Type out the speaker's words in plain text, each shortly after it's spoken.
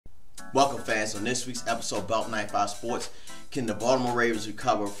Welcome, fans. On this week's episode of Belt 95 Sports, can the Baltimore Ravens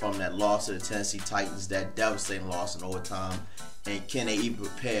recover from that loss to the Tennessee Titans, that devastating loss in overtime? And can they even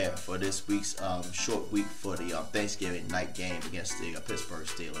prepare for this week's short week for the Thanksgiving night game against the Pittsburgh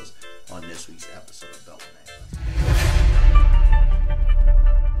Steelers on this week's episode of Belt 95?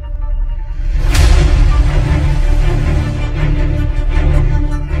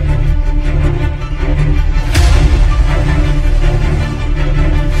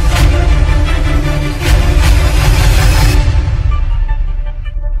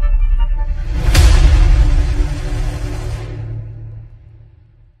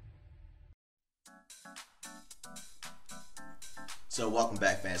 So welcome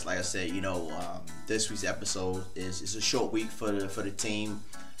back, fans. Like I said, this week's episode is a short week for the team.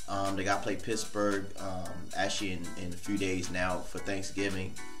 They got to play Pittsburgh actually in a few days now for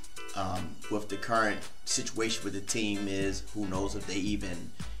Thanksgiving. With the current situation with the team, is who knows if they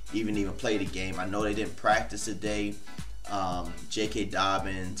even play the game. I know they didn't practice today. J.K.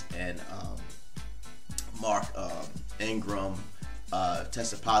 Dobbins and Mark Ingram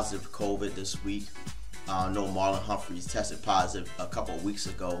tested positive for COVID this week. No, Marlon Humphreys tested positive a couple of weeks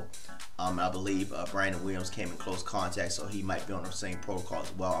ago. I believe Brandon Williams came in close contact, so he might be on the same protocol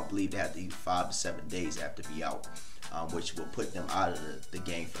as well. I believe they have to 5 to 7 days after be out, which will put them out of the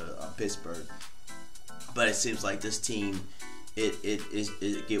game for Pittsburgh. But it seems like this team,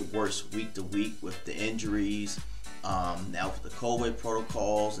 it get worse week to week with the injuries. Now with the COVID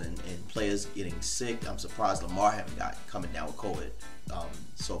protocols and players getting sick. I'm surprised Lamar haven't coming down with COVID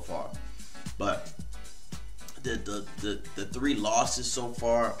so far. But the 3 losses so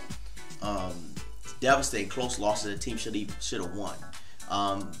far, devastating, close losses. The team should have won.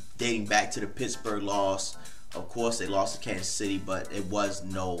 Dating back to the Pittsburgh loss, of course they lost to Kansas City, but it was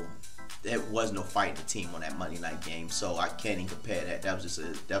no fight in the team on that Monday night game. So I can't even compare that. That was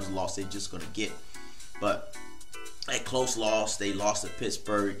a loss they're just gonna get. But a close loss, they lost to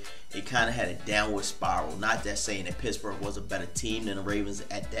Pittsburgh. It kind of had a downward spiral. Not that saying that Pittsburgh was a better team than the Ravens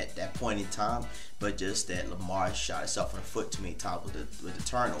at that point in time, but just that Lamar shot himself in the foot too many times with the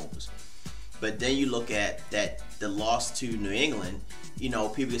turnovers. But then you look at the loss to New England. People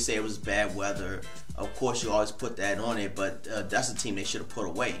can say it was bad weather. Of course, you always put that on it, but that's a team they should have put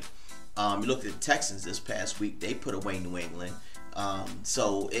away. You look at the Texans this past week; they put away New England.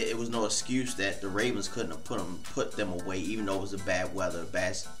 So it was no excuse that the Ravens couldn't have put them away, even though it was a bad weather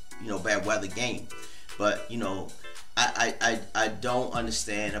game. But I don't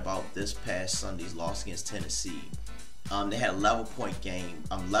understand about this past Sunday's loss against Tennessee. They had an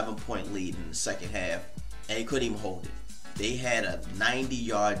 11-point lead in the second half, and they couldn't even hold it. They had a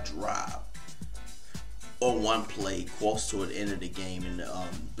 90-yard drive on one play close to the end of the game, and I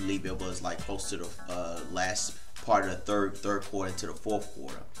believe it was like close to the last part of the third quarter into the fourth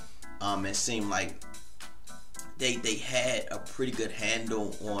quarter. It seemed like they had a pretty good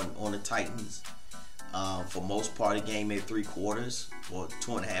handle on the Titans for most part of the game, maybe 3 quarters or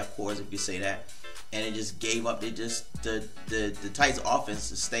 2.5 quarters if you say that, and it just gave up. They just the Titans offense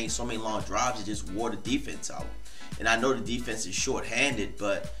sustained so many long drives, it just wore the defense out. And I know the defense is short-handed,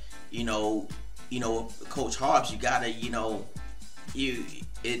 but Coach Harbs, you gotta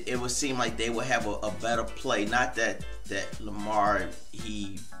it would seem like they would have a better play. Not that Lamar,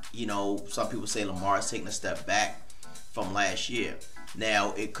 some people say Lamar is taking a step back from last year.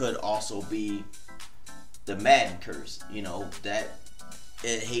 Now it could also be the Madden curse. That I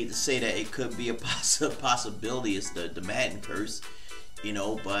hate to say that it could be a possibility. It's the Madden curse.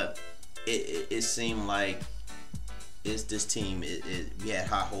 But it seemed like this team. We had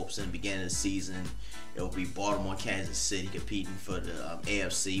high hopes in the beginning of the season. It will be Baltimore, Kansas City competing for the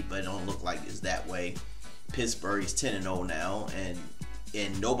AFC, but it don't look like it's that way. Pittsburgh is 10-0 now,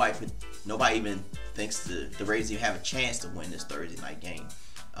 and nobody even thinks the Ravens even have a chance to win this Thursday night game.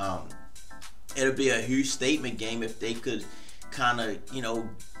 It'll be a huge statement game if they could kind of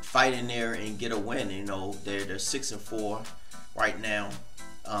fight in there and get a win. They're 6-4 right now.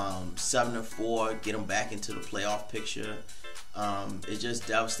 7-4, get them back into the playoff picture. It's just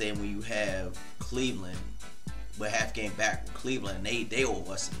devastating when you have Cleveland. We're half game back from Cleveland. They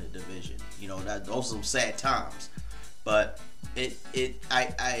over us in the division. Those are some sad times. But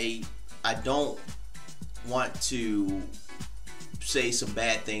I don't want to say some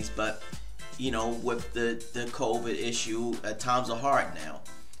bad things, but with the COVID issue, times are hard now.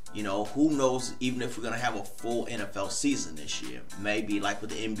 Who knows even if we're going to have a full NFL season this year. Maybe like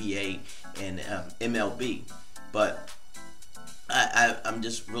with the NBA and MLB. But I'm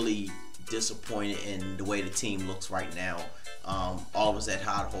just really disappointed in the way the team looks right now. All of us had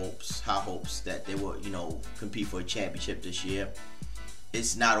high hopes that they would, compete for a championship this year.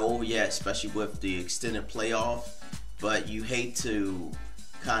 it's not over yet, especially with the extended playoff. But you hate to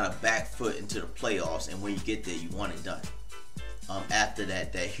kind of back foot into the playoffs, and when you get there, you want it done. After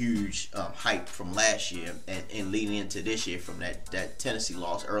that huge hype from last year and leading into this year from that Tennessee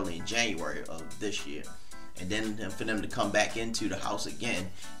loss early in January of this year, and then for them to come back into the house again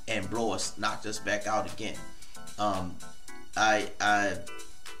and knock us back out again.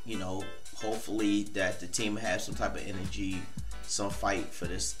 You know, hopefully that the team has some type of energy, some fight for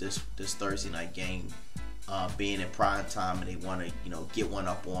this Thursday night game, being in prime time, and they want to, you know, get one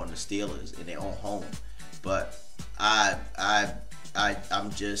up on the Steelers in their own home. But I'm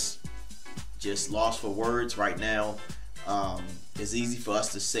just lost for words right now. It's easy for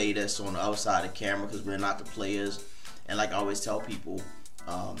us to say this on the other side of the camera because we're not the players. And like I always tell people,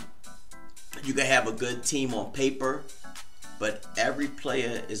 you can have a good team on paper, but every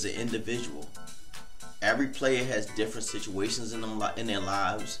player is an individual. Every player has different situations in their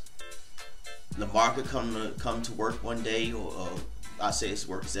lives. Lamar could come to work one day, or I say it's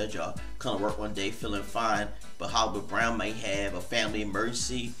work, it's their job, come to work one day feeling fine, but Hollywood Brown may have a family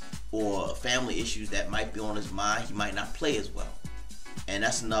emergency or family issues that might be on his mind. He might not play as well. And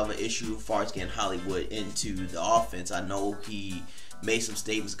that's another issue as far as getting Hollywood into the offense. I know he made some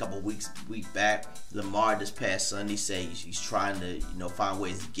statements a couple of weeks back. Lamar this past Sunday said he's trying to, you know, find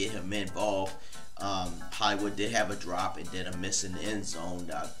ways to get him involved. Hollywood did have a drop and then a miss in the end zone.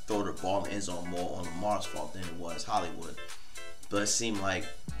 I throw the ball in the end zone more on Lamar's fault than it was Hollywood. But it seemed like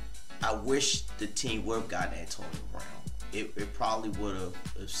I wish the team would have gotten Antonio Brown. It probably would have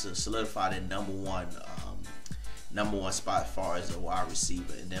solidified a number one spot as far as a wide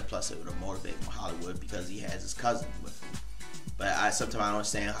receiver, and then plus it would have motivated Hollywood because he has his cousin with him. But sometimes I don't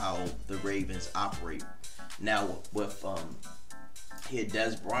understand how the Ravens operate. Now with here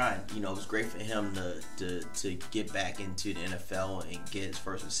Des Bryant, you know, it was great for him to get back into the NFL and get his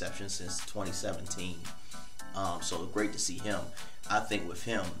first reception since 2017. So great to see him. I think with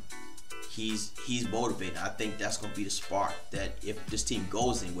him, he's motivated. I think that's going to be the spark that if this team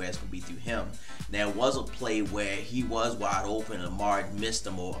goes anywhere, it's going to be through him. Now, it was a play where he was wide open and Lamar missed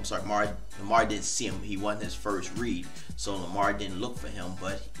him, or I'm sorry, Lamar didn't see him. He wasn't his first read, so Lamar didn't look for him.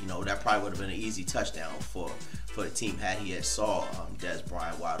 But, you know, that probably would have been an easy touchdown for the team had he had saw Des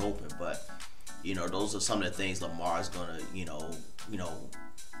Bryant wide open. But, you know, those are some of the things Lamar's going to, you know,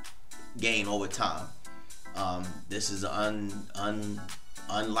 gain over time. This is an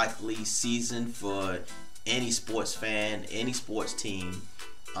unlikely season for any sports fan, any sports team,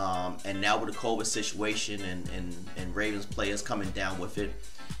 and now with the COVID situation and Ravens players coming down with it,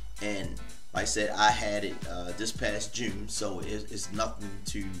 and like I said, I had it this past June, so it's nothing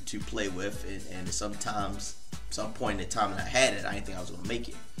to play with, and sometimes some point in time that I had it, I didn't think I was going to make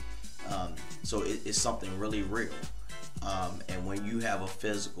it, so it's something really real, and when you have a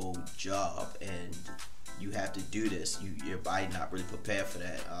physical job and you have to do this, your body not really prepared for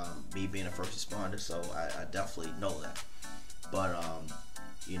that. Me being a first responder, so I definitely know that. But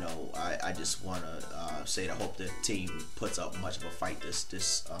you know, I just want to say that I hope the team puts up much of a fight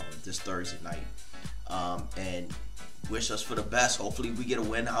this Thursday night, and wish us for the best. Hopefully we get a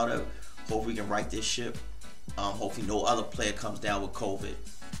win out of it. Hopefully we can right this ship. Hopefully no other player comes down with COVID.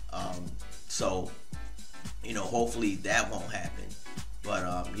 So you know, hopefully that won't happen.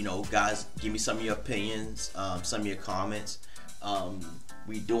 But, you know, guys, give me some of your opinions, some of your comments.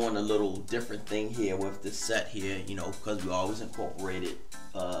 We doing a little different thing here with this set here, you know, because we always incorporated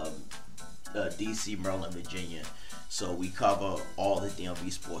DC, Maryland, Virginia. So we cover all the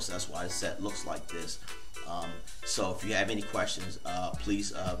DMV sports. That's why the set looks like this. So if you have any questions,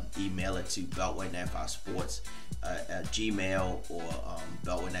 please email it to Beltway95sports at Gmail or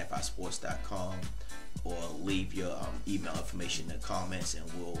Beltway95sports.com. Or leave your email information in the comments, and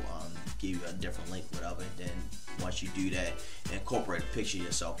we'll give you a different link, whatever. And then once you do that, incorporate a picture of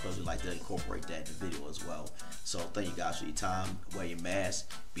yourself, because we like to incorporate that in the video as well. So thank you guys for your time. Wear your mask,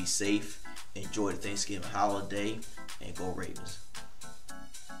 be safe, enjoy the Thanksgiving holiday, and go Ravens.